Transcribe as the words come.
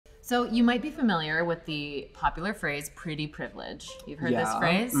So you might be familiar with the popular phrase pretty privilege. You've heard this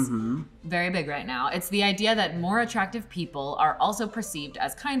phrase? Very big right now. It's the idea that more attractive people are also perceived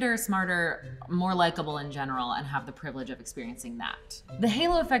as kinder, smarter, more likable in general, and have the privilege of experiencing that. The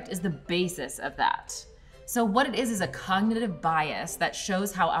halo effect is the basis of that. So what it is a cognitive bias that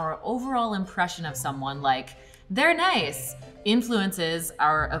shows how our overall impression of someone, like they're nice, influences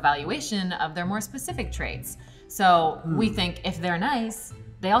our evaluation of their more specific traits. So we think if they're nice,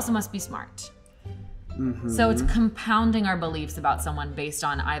 they also must be smart. So it's compounding our beliefs about someone based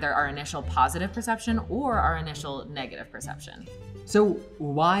on either our initial positive perception or our initial negative perception. So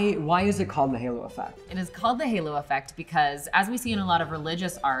why is it called the halo effect? It is called the halo effect because, as we see in a lot of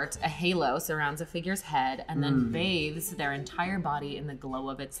religious art, a halo surrounds a figure's head and then bathes their entire body in the glow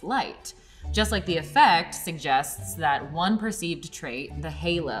of its light. Just like the effect suggests that one perceived trait, the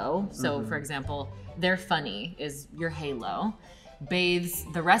halo, so for example, they're funny is your halo, bathes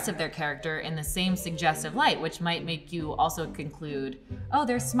the rest of their character in the same suggestive light, which might make you also conclude, oh,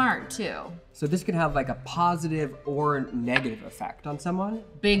 they're smart too. So this could have like a positive or negative effect on someone?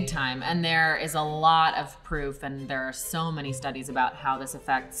 Big time, and there is a lot of proof, and there are so many studies about how this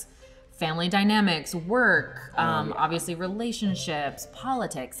affects family dynamics, work, obviously relationships,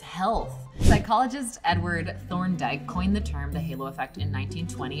 politics, health. Psychologist Edward Thorndike coined the term the halo effect in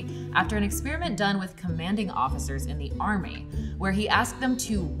 1920 after an experiment done with commanding officers in the Army, where he asked them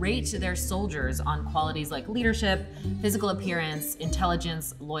to rate their soldiers on qualities like leadership, physical appearance,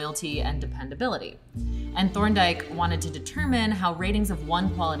 intelligence, loyalty, and dependability. And Thorndike wanted to determine how ratings of one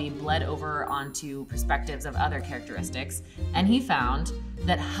quality bled over onto perspectives of other characteristics, and he found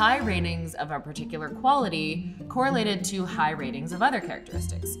that high ratings of a particular quality correlated to high ratings of other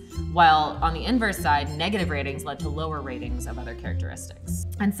characteristics, while on the inverse side, negative ratings led to lower ratings of other characteristics.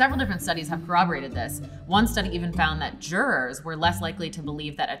 And several different studies have corroborated this. One study even found that jurors were less likely to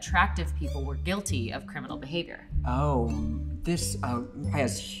believe that attractive people were guilty of criminal behavior. Oh, this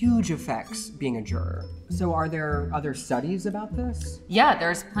has huge effects being a juror. So are there other studies about this? Yeah,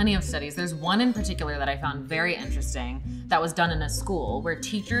 there's plenty of studies. There's one in particular that I found very interesting that was done in a school where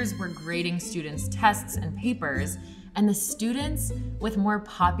teachers were grading students' tests and papers, and the students with more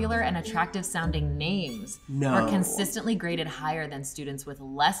popular and attractive sounding names were consistently graded higher than students with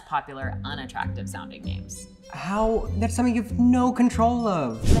less popular, unattractive sounding names. How? That's something you have no control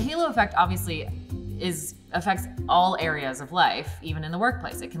of. The halo effect obviously affects all areas of life, even in the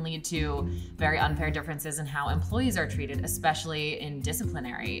workplace. It can lead to very unfair differences in how employees are treated, especially in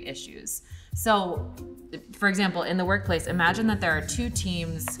disciplinary issues. So, for example, in the workplace, imagine that there are two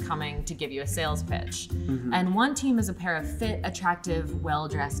teams coming to give you a sales pitch. And one team is a pair of fit, attractive,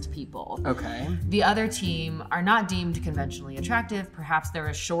 well-dressed people. Okay. The other team are not deemed conventionally attractive. Perhaps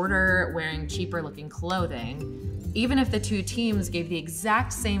they're shorter, wearing cheaper looking clothing. Even if the two teams gave the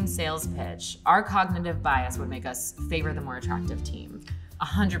exact same sales pitch, our cognitive bias would make us favor the more attractive team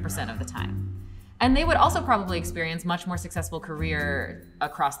 100% of the time. And they would also probably experience much more successful career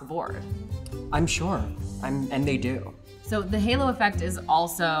across the board. I'm sure, and they do. So the halo effect is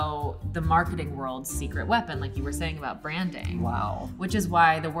also the marketing world's secret weapon, like you were saying about branding. Wow. Which is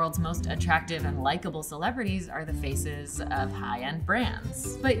why the world's most attractive and likable celebrities are the faces of high-end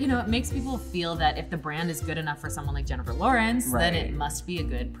brands. But you know, it makes people feel that if the brand is good enough for someone like Jennifer Lawrence, then it must be a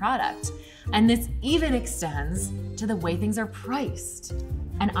good product. And this even extends to the way things are priced.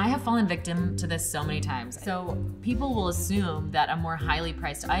 And I have fallen victim to this so many times. So people will assume that a more highly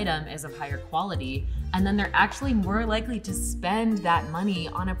priced item is of higher quality, and then they're actually more likely to spend that money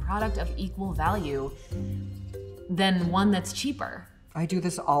on a product of equal value than one that's cheaper. I do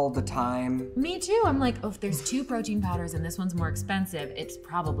this all the time. Me too. I'm like, oh, if there's two protein powders and this one's more expensive, it's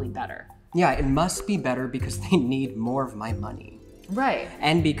probably better. Yeah, it must be better because they need more of my money. Right.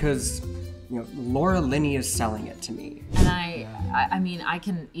 And because, you know, Laura Linney is selling it to me. And I mean, I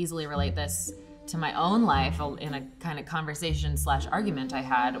can easily relate this to my own life in a kind of conversation/argument I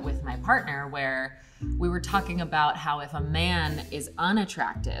had with my partner where we were talking about how if a man is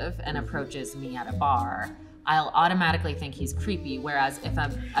unattractive and approaches me at a bar, I'll automatically think he's creepy, whereas if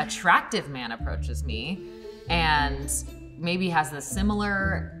an attractive man approaches me and maybe has the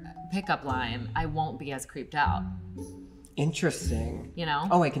similar pickup line, I won't be as creeped out. Interesting. You know?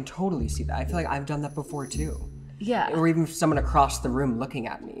 Oh, I can totally see that. I feel like I've done that before too. Yeah. Or even someone across the room looking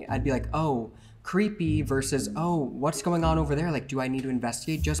at me. I'd be like, oh, creepy versus, oh, what's going on over there? Like, do I need to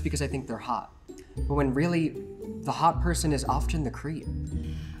investigate just because I think they're hot? But when really, the hot person is often the creep.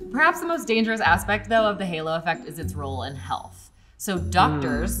 Perhaps the most dangerous aspect, though, of the halo effect is its role in health. So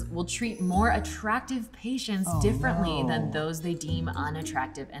doctors will treat more attractive patients differently than those they deem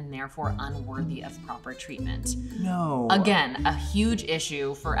unattractive and therefore unworthy of proper treatment. No. Again, a huge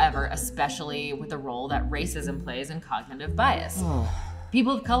issue forever, especially with the role that racism plays in cognitive bias.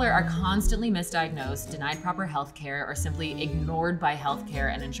 People of color are constantly misdiagnosed, denied proper health care, or simply ignored by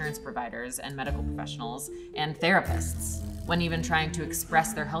healthcare and insurance providers and medical professionals and therapists when even trying to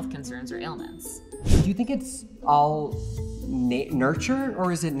express their health concerns or ailments. Do you think it's all nurture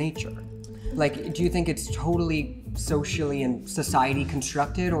or is it nature? Like, do you think it's totally socially and society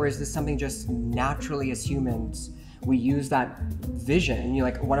constructed, or is this something just naturally as humans we use that vision,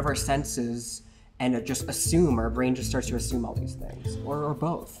 like one of our senses, and just assume, our brain just starts to assume all these things, or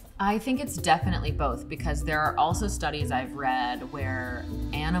both? I think it's definitely both, because there are also studies I've read where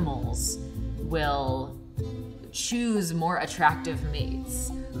animals will choose more attractive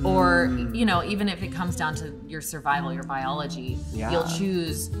mates, or even if it comes down to your survival, your biology, you'll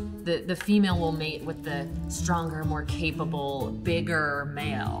choose the female will mate with the stronger, more capable, bigger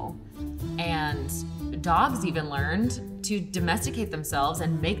male. And dogs even learned to domesticate themselves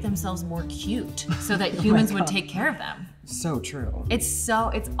and make themselves more cute so that humans would take care of them. So true. It's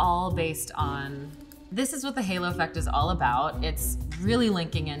all based on, this is what the halo effect is all about. It's really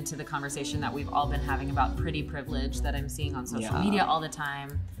linking into the conversation that we've all been having about pretty privilege that I'm seeing on social media all the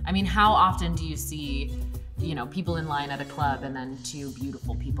time. I mean, how often do you see, people in line at a club and then two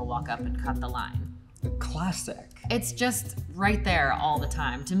beautiful people walk up and cut the line? Classic. It's just right there all the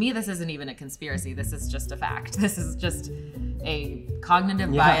time. To me, this isn't even a conspiracy. This is just a fact. This is just a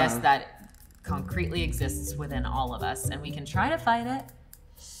cognitive bias that concretely exists within all of us, and we can try to fight it.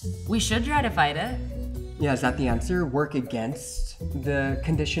 We should try to fight it. Yeah, is that the answer? Work against the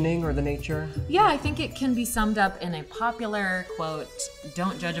conditioning or the nature? Yeah, I think it can be summed up in a popular quote,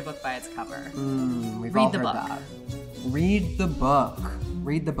 "Don't judge a book by its cover." We've all heard that. Read the book.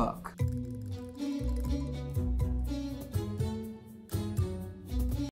 Read the book.